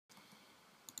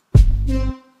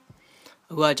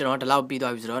အခုကကျွန်တော်ဒီလောက်ပြီး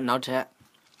သွားပြီဆိုတော့နောက်ထပ်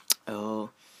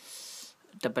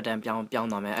တစ်ပတ်တန်ပြောင်း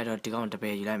သွားမယ်အဲ့တော့ဒီကောင်တစ်ပ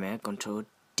ယ်ယူလိုက်မယ် control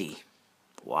D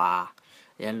ဝါ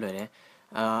ရမ်းလွယ်တယ်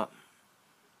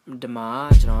ဒီမှာ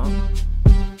ကျွန်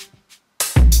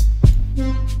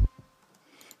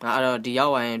တော်အဲ့တော့ဒီရော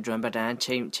က်ရင် drum button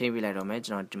ချိန်ပေးလိုက်တော့မယ်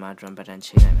ကျွန်တော်ဒီမှာ drum button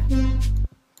ချိန်လိုက်မယ်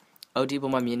အော်ဒီပုံ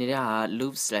မှာမြင်နေတဲ့ဟာ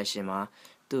loop selection မှာ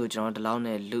သူ့ကိုကျွန်တော်ဒီလောက်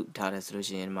နဲ့ loop ထားတယ်ဆိုလို့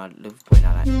ရှိရင်ဒီမှာ loop ဖွင့်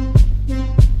ထားလိုက်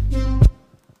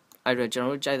အဲ့တော့ကျွန်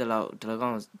တော်တို့ကြိုက်တဲ့လောက်ဒီလောက်ကော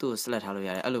င်သူ့ကို select ထားလို့ရ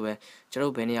တယ်အဲ့လိုပဲကျွန်တော်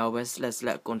တို့ဘယ်နေရာကိုပဲ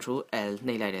select control L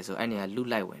နှိပ်လိုက်တယ်ဆိုအဲ့နေရာ loop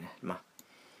လိုက်ဝင်တယ်ဒီမှာ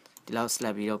ဒီလောက်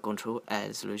select ပြီးတော့ control L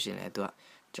ဆိုလို့ရှိရင်လည်းသူက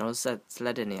ကျွန်တော်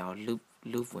select တဲ့နေရာကို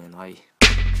loop ဝင်သွားပြီ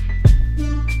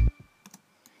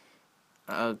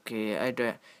okay အဲ့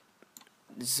တော့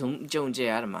zoom ကြုံကြ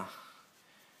ရမှာ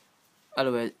အဲ့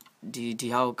လိုပဲဒီ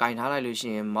ဟာကိုကင်ထားလိုက်လို့ရှိ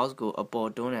ရင် mouse ကိုအပေါ်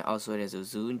တွန်းနဲ့အောက်ဆွဲတယ်ဆို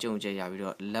zoom ကြုံကြရပြီး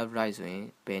တော့ left right ဆိုရင်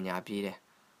ဘယ်ညာပြေးတယ်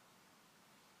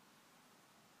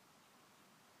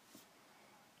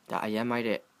ဒါအရင်မိုက်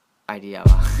တဲ့ idea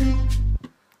ပါ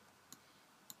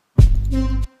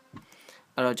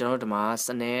အဲ့တော့ကျွန်တော်တို့ဒီမှာစ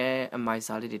နေအမိုက်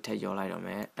စားလေးတွေထည့်ရောလိုက်တော့မ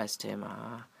ယ် S ထဲမှာ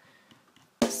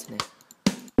စနေ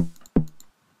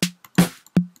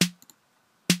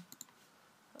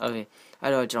okay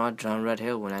အဲ့တော့ကျွန်တော် drum rack ထဲ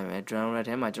ကိုဝင်လိုက်မယ် drum rack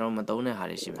ထဲမှာကျွန်တော်မသုံးတဲ့ဟာ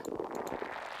တွေရှိမယ်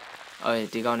okay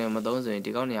ဒီကောင်တွေမသုံးဆိုရင်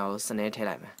ဒီကောင်နေရာကိုစနေထည့်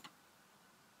လိုက်မယ်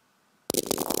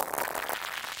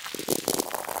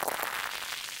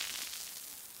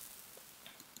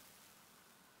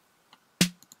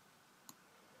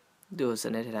ဒီကိုစ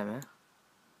နေထည့်လိုက်မယ်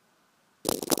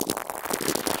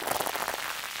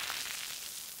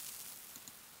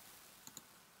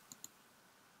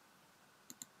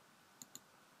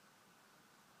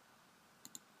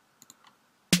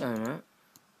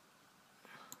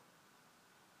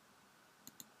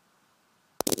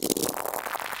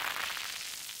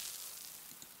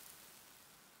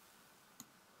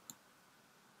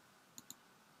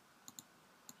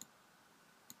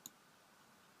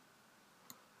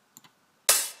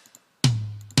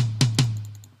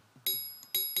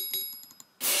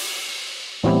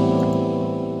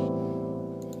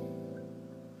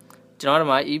ကျွန်တော်ဒီ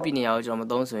မှာ EP နေရာကိုကျွန်တော်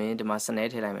မသုံးဆိုရင်ဒီမှာစနေ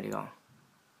ထည့်လိုက်မယ်ဒီကောင်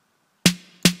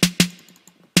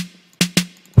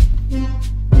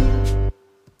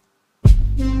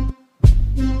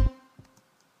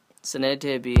စနေထ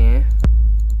ည့်ပြီးရ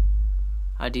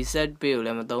င်ဒီ set page ကိုလ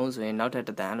ည်းမသုံးဆိုရင်နောက်ထပ်တ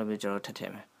စ်တန်းအဲ့လိုမျိုးကျွန်တော်ထပ်ထ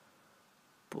ည့်မယ်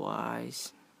boys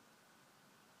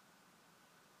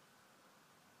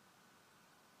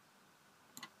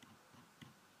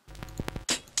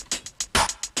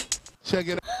check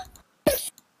it out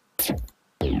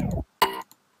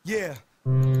yeah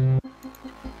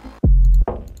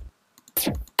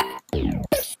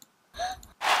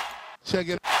check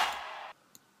it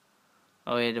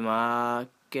okay ဒီမှာ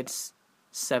kids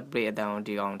separate အတန်း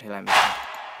ဒီကောင်ထည့်လိုက်မယ်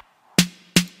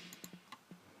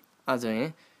အဲ့ဆိုရင်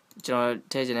ကျွန်တော်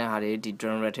ထည့်ချင်တဲ့ဟာတွေဒီ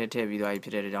drum rack ထည့်ပြီးသွားပြီဖြ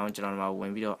စ်တဲ့ကြောင့်ကျွန်တော်ဒီမှာဝ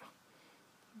င်ပြီးတော့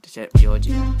တစ်ချက်ပြောကြ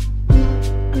ည့်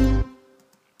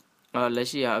လက်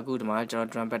ရှိကအခုဒီမှာကျွန်တော်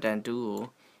drum button 2ကို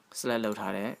select လုပ်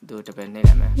ထားတယ်သူတစ်ပယ်နှိပ်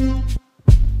လိုက်မယ်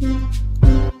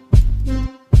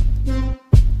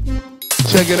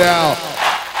check it out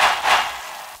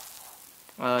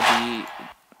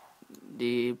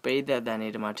ဒီ page တဲ့အတန်း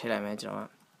လေးဒီမှာထည့်လိုက်မယ်ကျွန်တော်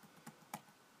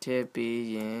ထည့်ပြီး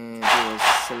ရင်သူ့ကို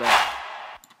select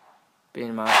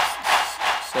ပြီးမှ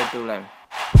set လုပ်လိုက်မယ်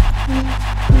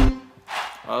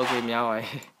okay များပါပြီ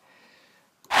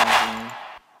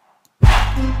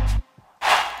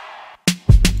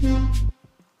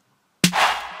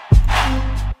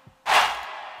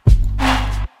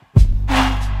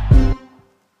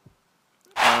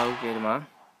okay ဒီမှာ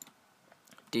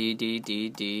ဒီ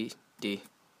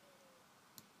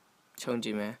ခြုံကြ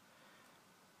ည့်မယ်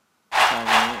ဒါ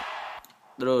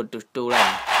ဆိုသူတို့တိုးလိုက်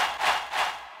မ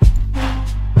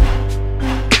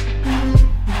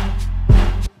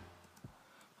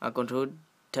ယ်control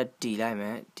ထပ်တီလိုက်မ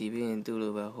ယ်ဒီပြီးရင်သူ့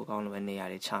လိုပဲဟိုကောင်းလိုပဲနေရာ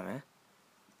တွေချမယ်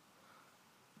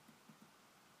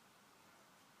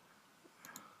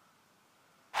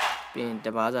ပြီးရင်တ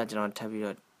ပါးစာကျွန်တော်ထပ်ပြီး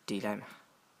တော့တီလိုက်မယ်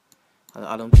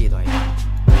အားလုံးပြည့်သွားပြီ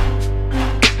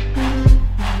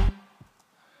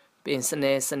ပြီးရင်စ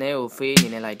နေကို fade အနေ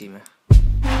နဲ့လိုက်တီးမယ်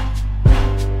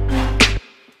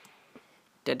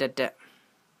တက်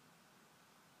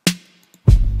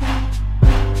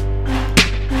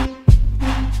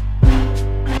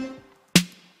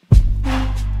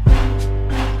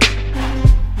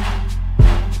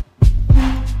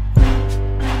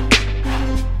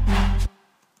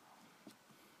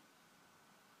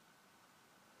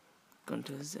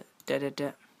Control Z da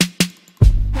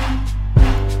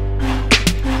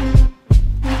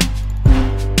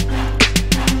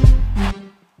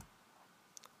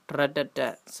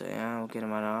Pradatat so yeah okay ဒီ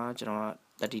မှာတော့ကျွန်တော်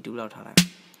32လောက်ထားလိုက်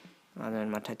အဲ့ဒါ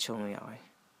မှထပ်ချုံလို့ရပါတယ်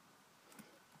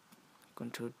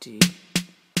Control D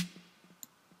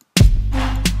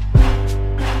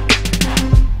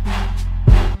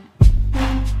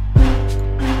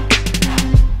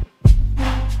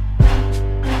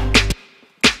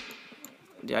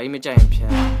ဒီအရင်မကြိုက်ရင်ဖြတ်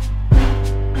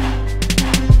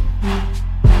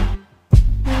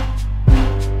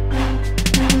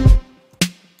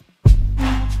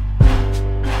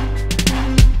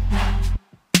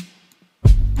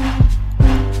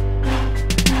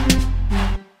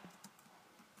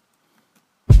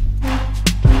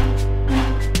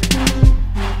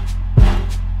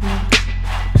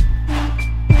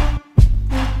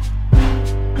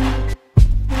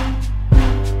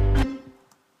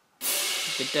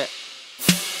တက်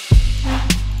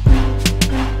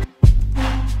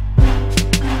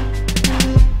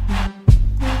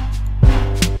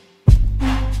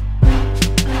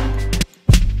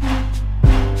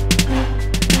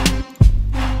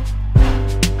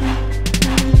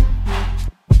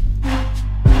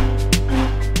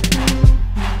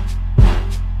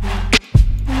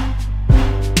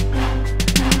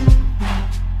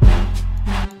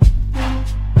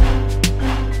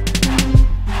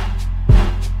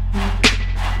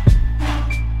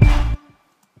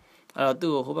အဲ့တော့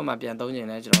သူ့ကိုဟိုဘက်မှာပြန်သုံးချင်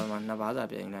လဲကျွန်တော်တို့မှာနှစ်ပါးစာ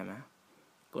ပြင်လိုက်မယ်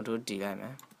Control D လိုက်မ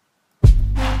ယ်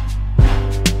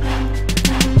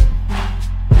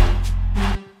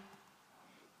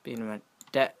ပြီးတော့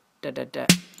တက်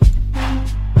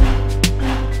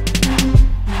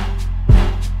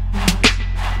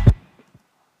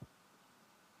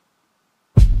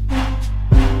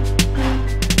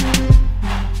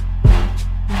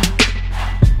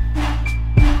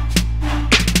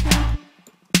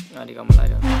ဒီကောင်မလိုက်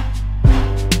တော့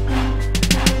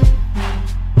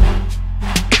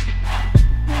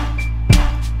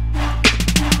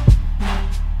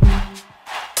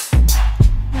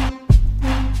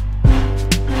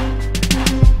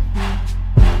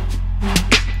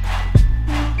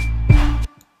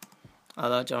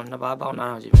အဲ့တော့ကျွန်တော်နှစ်ပါးပေါင်းထား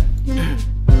တော့ကြည့်မယ်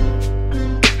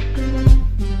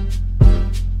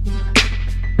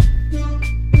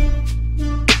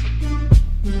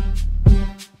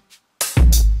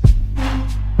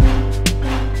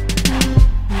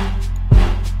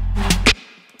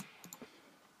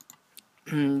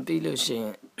ပြီးလို့ရှိရ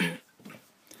င်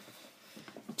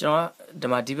ကျွန်တော်ဒီ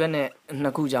မှာဒီဘက်နဲ့နှ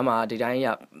စ်ခုကြားမှာဒီတိုင်းရ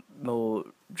ဟို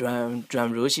drum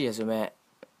roll ရှိရဆိုမဲ့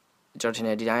ကျွန်တော်ထင်တ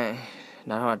ယ်ဒီတိုင်း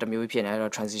နောက်တော့တစ်မျိုးဖြစ်နေ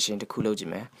တော့ transition တစ်ခုလုပ်ကြ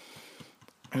ည့်မယ်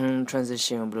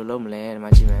transition ဘယ်လိုလုပ်မလဲဒီ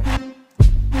မှာကြည့်မယ်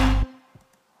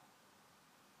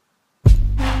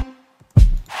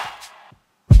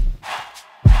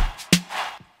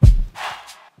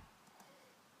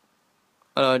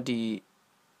အဲ့တော့ဒီ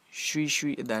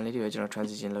ရွှေအတန်လေးတွေပဲကျွန်တော်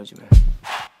transition လုပ်ကြည့်မယ်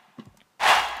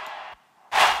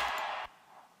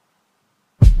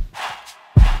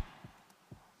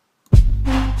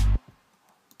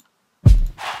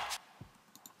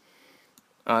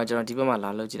ကျွန်တော်ဒီဘက်မှာလာ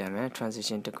လုပ်ကြည့်လိုက်မယ်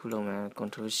transition တစ်ခုလုပ်မယ်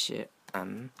Control Shift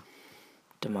M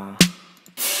ဒီမှာ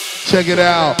Check it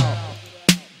out.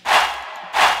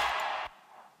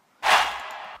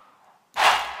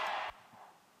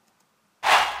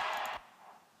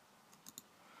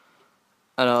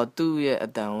 Alors tu ye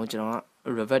adan ko ကျွန်တော်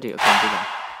revert တွေအကုန်ပြပါ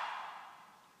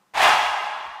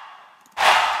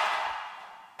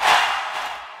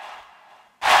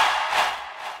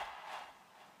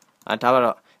ဒါပါ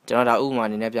တော့ကျွန်တော်ဒါဥပမာ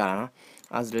အနေနဲ့ပြတာနော်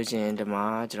အဲဆိုလို့ရှိရင်ဒီမှာ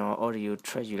ကျွန်တော် audio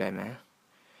track ယူလိုက်မယ်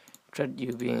track ယူ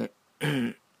ပြီး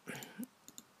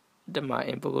ဒီမှာ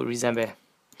input ကို resample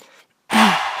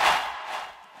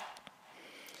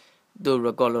တို့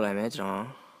record လုပ်လိုက်မယ်ကျွန်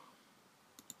တော်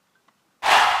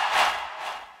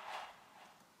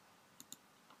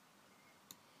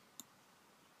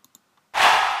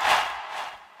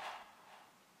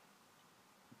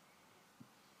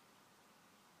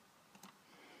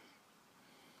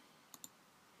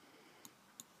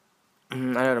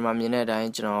အဲ့တော့ဒီမှာမြင်တဲ့အတို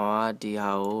င်းကျွန်တော်ကဒီဟာ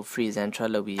ကို freeze and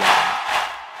track လုပ်ပြီးရ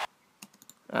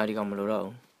တယ်ဒီကောင်မလို့တော့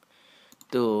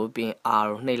သူ့ကိုပြင် R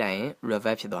ကိုနှိပ်လိုက်ရင်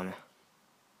revert ဖြစ်သွားမယ်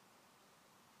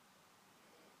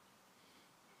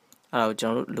အဲ့တော့ကျွ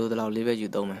န်တော်တို့လိုသလောက်လေးပဲယူ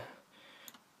သုံးမယ်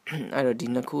အဲ့တော့ဒီ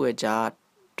နှစ်ခုရဲ့ကြား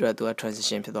အတွက်သူက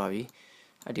transition ဖြစ်သွားပြီ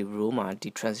ဒီ row မှာဒီ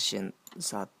transition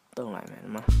စာသုံးလိုက်မယ်ဒီ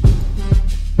မှာ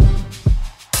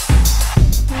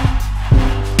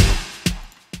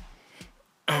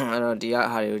အဲ့တော့ဒီက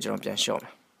ဟာတွေကိုကျွန်တော်ပြန်လျှော့မ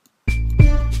ယ်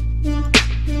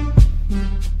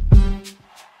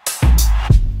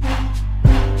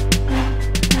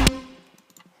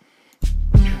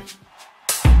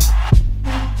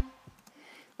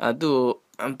သူ့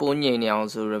ပုံညင်နေအောင်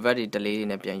ဆို revert တွေ delay တွေ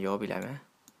နဲ့ပြန်ရောပြလိုက်မယ်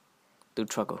သူ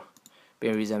track ကိုပြ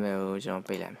င် resume ကိုကျွန်တော်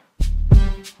ပိတ်လိုက်မယ်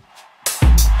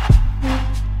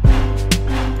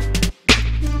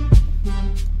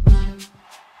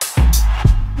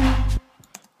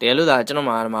တယ်လို့ဒါကျွန်တော်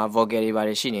မှာ vocal တွေပါတ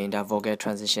ယ်ရှိနေဒါ vocal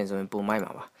transition ဆိုရင်ပုံမိုက်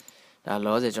မှာပါဒါ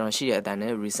လောဆယ်ကျွန်တော်ရှိတဲ့အတန်း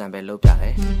နဲ့ resample လုပ်ပြတ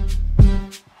ယ်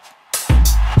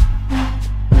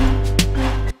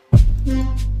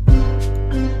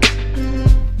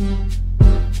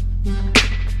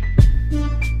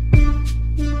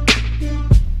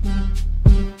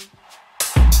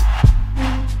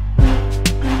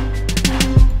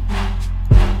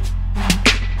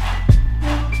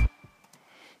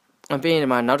ပြီးရင်ဒီ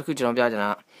မှာနောက်တစ်ခုကျွန်တော်ပြချင်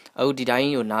တာအခုဒီတိုင်း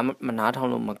ကိုနားထောင်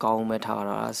လို့မကောင်းမဲထား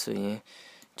တာဆိုရင်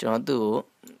ကျွန်တော်သူ့ကို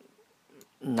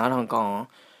နားထောင်ကောင်းအောင်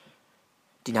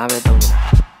ဒီနားပဲသုံးနေတာ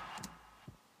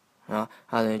နော်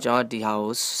အဲဒါဆိုရင်ကျွန်တော်ဒီဟာ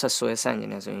ကိုဆက်ဆွဲဆန့်နေ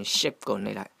တယ်ဆိုရင် shift ကို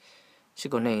နှိပ်လိုက်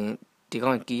shift ကိုနှိပ်ရင်ဒီ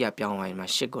ကောင်ကီးရပြောင်းသွားရင်မှာ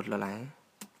shift ကိုလွှတ်လိုက်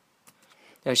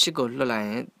အဲ shift ကိုလွှတ်လိုက်ရ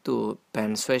င်သူ့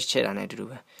band switch ချဲ့တာနဲ့အတူတူ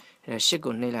ပဲအဲ shift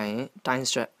ကိုနှိပ်လိုက်ရင် time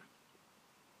strap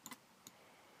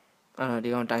ဒီ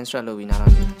ကောင် time strap လုပ်ပြီးနားထော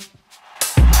င်